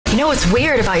You know what's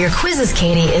weird about your quizzes,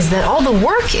 Katie, is that all the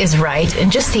work is right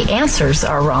and just the answers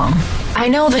are wrong. I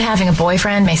know that having a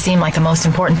boyfriend may seem like the most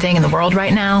important thing in the world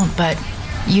right now, but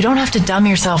you don't have to dumb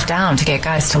yourself down to get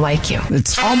guys to like you.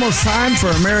 It's almost time for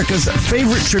America's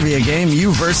favorite trivia game,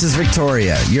 You versus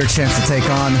Victoria. Your chance to take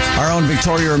on our own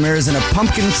Victoria Ramirez in a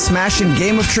pumpkin smashing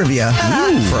game of trivia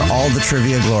for all the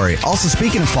trivia glory. Also,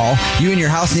 speaking of fall, you and your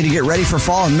house need to get ready for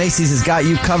fall, and Macy's has got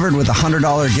you covered with a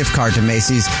 $100 gift card to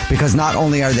Macy's, because not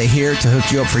only are they here to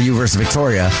hook you up for You versus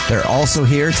Victoria, they're also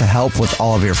here to help with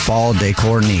all of your fall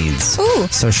decor needs. Ooh.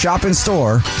 So shop in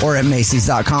store or at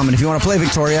Macy's.com. And if you want to play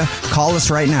Victoria, call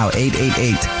us right now,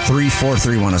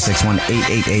 888-343-1061,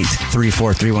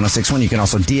 888-343-1061. You can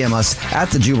also DM us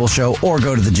at The Jubal Show or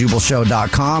go to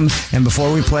thejubalshow.com. And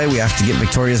before we play, we have to get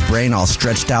Victoria's brain all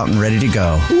stretched out and ready to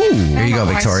go. Ooh. Here you go,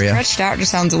 Victoria. Stretched out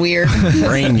just sounds weird.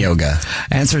 Brain yoga.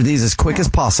 Answer these as quick as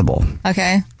possible.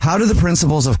 Okay. How do the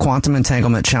principles of quantum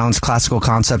entanglement challenge classical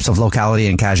concepts of locality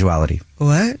and casuality?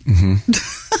 What?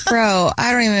 Bro,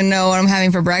 I don't even know what I'm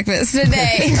having for breakfast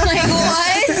today. Like,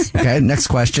 what? Okay, next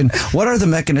question. What are the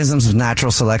mechanisms of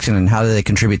natural selection and how do they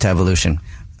contribute to evolution?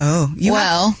 Oh,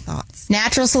 well,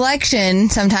 natural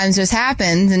selection sometimes just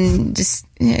happens, and just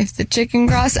if the chicken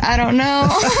cross, I don't know.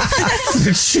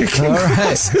 The chicken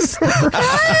crosses.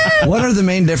 What are the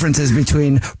main differences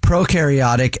between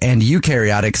prokaryotic and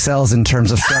eukaryotic cells in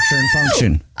terms of structure and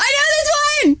function? I know this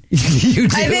one! You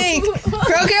do? I think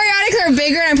prokaryotics are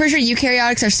bigger, and I'm pretty sure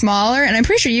eukaryotics are smaller, and I'm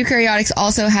pretty sure eukaryotics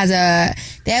also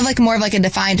they have like more of like a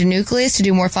defined nucleus to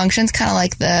do more functions, kind of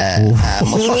like the...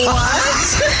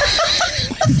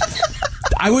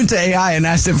 I went to AI and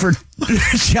asked it for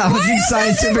challenging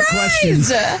scientific questions.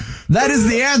 That is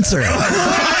the answer.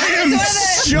 I am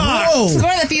shocked. It's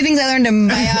one of the few things I learned in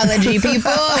biology,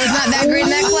 people. I was not that great in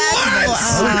that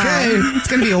class. Okay. It's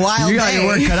going to be a wild You got your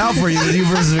work cut out for you with You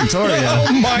versus Victoria.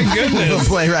 Oh, my goodness. We'll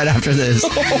play right after this. Oh,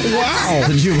 wow.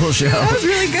 The Jubal Show. That was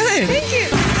really good. Thank you.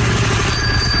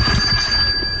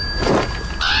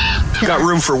 Got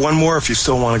room for one more if you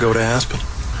still want to go to Aspen.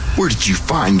 Where did you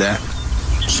find that?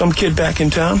 Some kid back in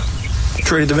town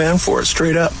traded the van for it,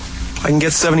 straight up. I can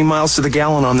get 70 miles to the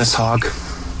gallon on this hog.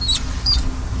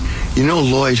 You know,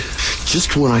 Lloyd,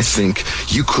 just when I think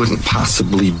you couldn't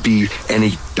possibly be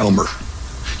any dumber,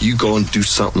 you go and do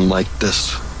something like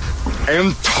this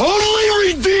and totally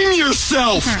redeem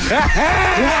yourself.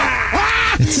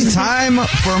 It's time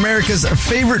for America's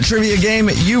favorite trivia game,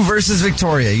 You versus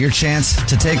Victoria. Your chance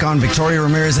to take on Victoria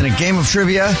Ramirez in a game of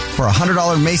trivia for a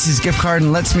 $100 Macy's gift card.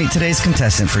 And let's meet today's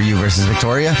contestant for You versus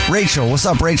Victoria, Rachel. What's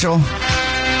up, Rachel?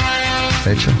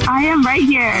 Rachel? I am right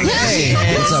here. Hey,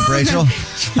 what's up, Rachel?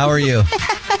 How are you?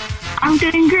 I'm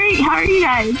doing great. How are you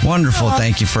guys? Wonderful.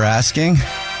 Thank you for asking.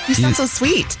 You sound so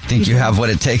sweet. Think you have what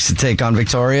it takes to take on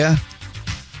Victoria?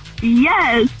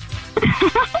 Yes.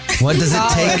 What does it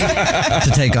take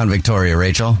to take on Victoria,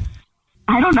 Rachel?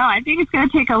 I don't know. I think it's going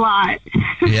to take a lot.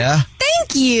 Yeah?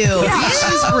 Thank you.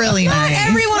 This is really nice.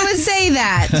 Everyone would say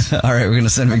that. All right, we're going to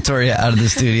send Victoria out of the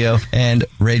studio. And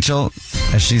Rachel,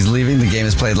 as she's leaving, the game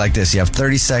is played like this. You have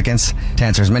 30 seconds to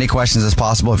answer as many questions as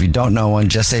possible. If you don't know one,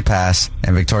 just say pass.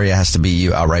 And Victoria has to beat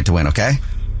you outright to win, okay?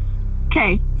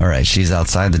 Okay. All right, she's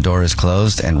outside. The door is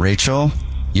closed. And Rachel,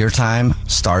 your time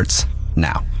starts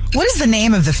now. What is the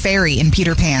name of the fairy in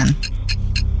Peter Pan?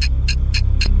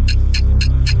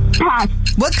 Pass.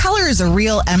 What color is a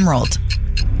real emerald?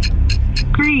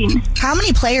 Green. How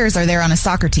many players are there on a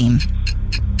soccer team?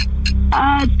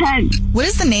 10. What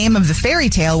is the name of the fairy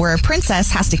tale where a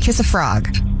princess has to kiss a frog?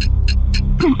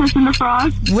 Princess and the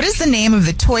Frog. What is the name of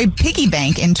the toy piggy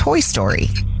bank in Toy Story?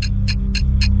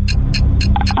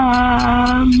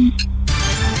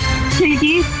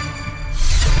 Piggy.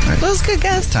 That was a good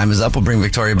guess. Time is up. We'll bring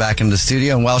Victoria back into the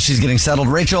studio. And while she's getting settled,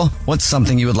 Rachel, what's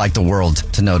something you would like the world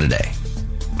to know today?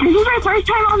 This is my first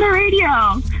time on the radio.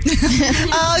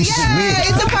 Oh, yeah,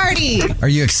 it's a party. Are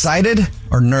you excited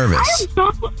or nervous?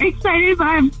 I'm so excited, but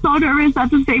I'm so nervous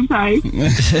at the same time.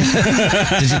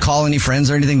 Did you call any friends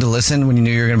or anything to listen when you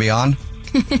knew you were going to be on?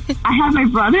 I have my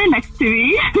brother next to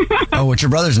me. Oh, what's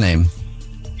your brother's name?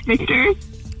 Victor.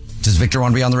 Does Victor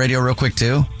want to be on the radio real quick,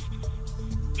 too?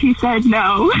 He said no.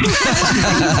 All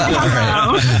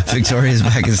right. Victoria's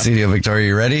back in the studio. Victoria,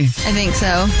 you ready? I think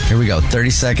so. Here we go.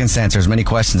 30 seconds to answer as many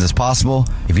questions as possible.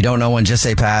 If you don't know one, just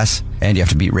say pass. And you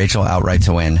have to beat Rachel outright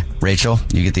to win. Rachel,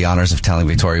 you get the honors of telling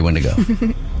Victoria when to go.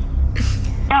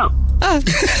 Go.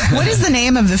 What is the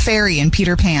name of the fairy in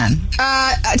Peter Pan?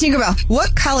 Tinkerbell.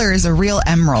 What color is a real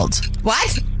emerald?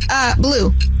 What?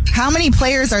 Blue. How many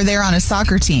players are there on a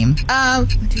soccer team? 1,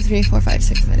 2, 3, 4, 5,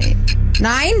 6, 7, 8,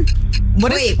 9.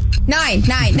 Wait, 9 or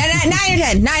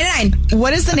 10. 9.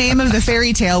 What is the name of the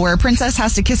fairy tale where a princess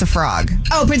has to kiss a frog?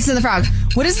 Oh, Princess and the Frog.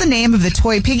 What is the name of the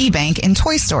toy piggy bank in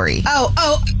Toy Story? Oh,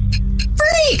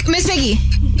 freak! Miss Piggy.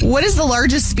 What is the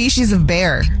largest species of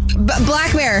bear?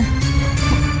 Black bear.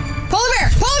 Polar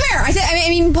bear. I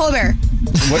mean polar bear.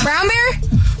 What? Brown bear?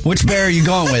 Which bear are you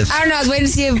going with? I don't know. I was waiting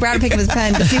to see if Brad would pick up his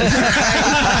pen to see what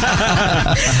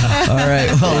All right,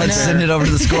 well, let's send it over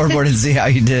to the scoreboard and see how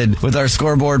you did with our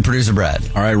scoreboard producer, Brad.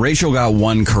 All right, Rachel got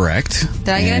 1 correct. Did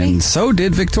I get any? And so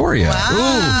did Victoria.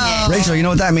 Wow. Ooh, Rachel, you know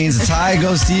what that means? The tie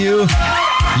goes to you.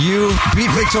 You beat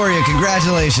Victoria.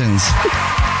 Congratulations.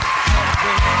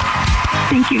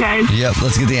 Thank you, guys. Yep,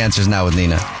 let's get the answers now with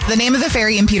Nina. The name of the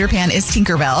fairy in Peter Pan is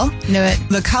Tinkerbell. Knew it.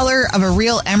 The color of a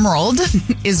real emerald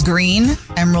is green.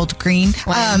 Emerald green.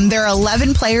 There are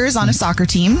 11 players on a soccer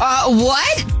team.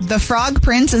 What? The Frog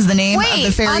Prince is the name of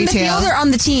the fairy on the tale. field or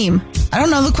on the team? I don't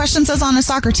know. The question says on a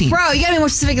soccer team. Bro, you gotta be more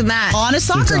specific than that. On a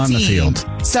soccer on team. the field.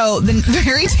 So the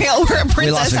fairy tale where a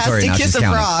princess has Victoria to now, kiss she's a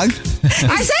counting.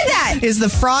 frog I said that. is the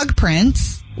Frog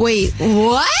Prince. Wait,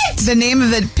 what? The name of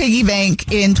the piggy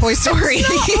bank in Toy Story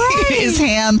is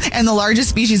Ham, and the largest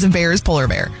species of bear is polar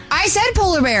bear. I said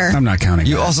polar bear. I'm not counting.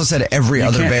 You that. also said every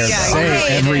other can't bear. say though.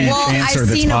 every well, answer I've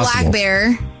that's seen possible. a black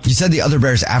bear. You said the other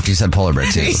bears after you said polar bear,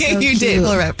 too. You did.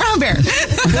 Polar bear. Brown bear.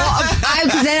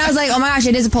 Because then I was like, oh my gosh,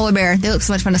 it is a polar bear. They look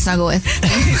so much fun to snuggle with.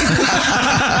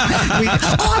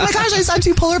 Oh my gosh, I saw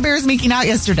 2 polar bears making out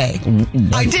yesterday.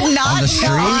 I did not on the street?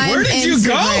 know. Where did you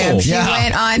go? Instagram. She Yeah.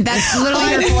 went on. That's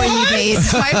literally her For You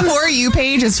page. My For You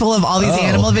page is full of all these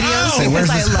animal videos. Say, where's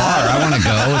because this bar? I want to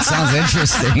go. It sounds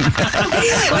interesting.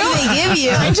 What do they give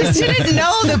you? I just didn't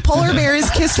know that polar bears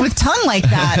kissed with tongue like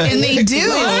that, and they do.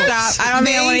 Stop. I don't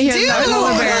think I want to hear They about do.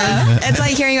 polar bear. It's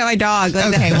like hearing about my dog.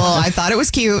 Like Okay, well, I thought it was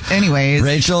cute. Anyways.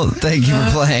 Rachel, thank you for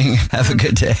playing. Have a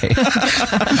good day.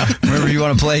 Remember, if you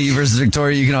want to play you versus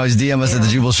Victoria, you can always DM us at The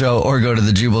Jubal Show or go to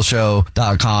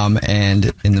thejubalshow.com.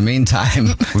 And in the meantime,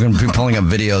 we're going to be pulling up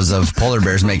videos of polar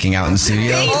bears making out in the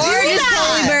studio. Or just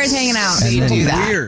polar bears hanging out. And then do that. weird.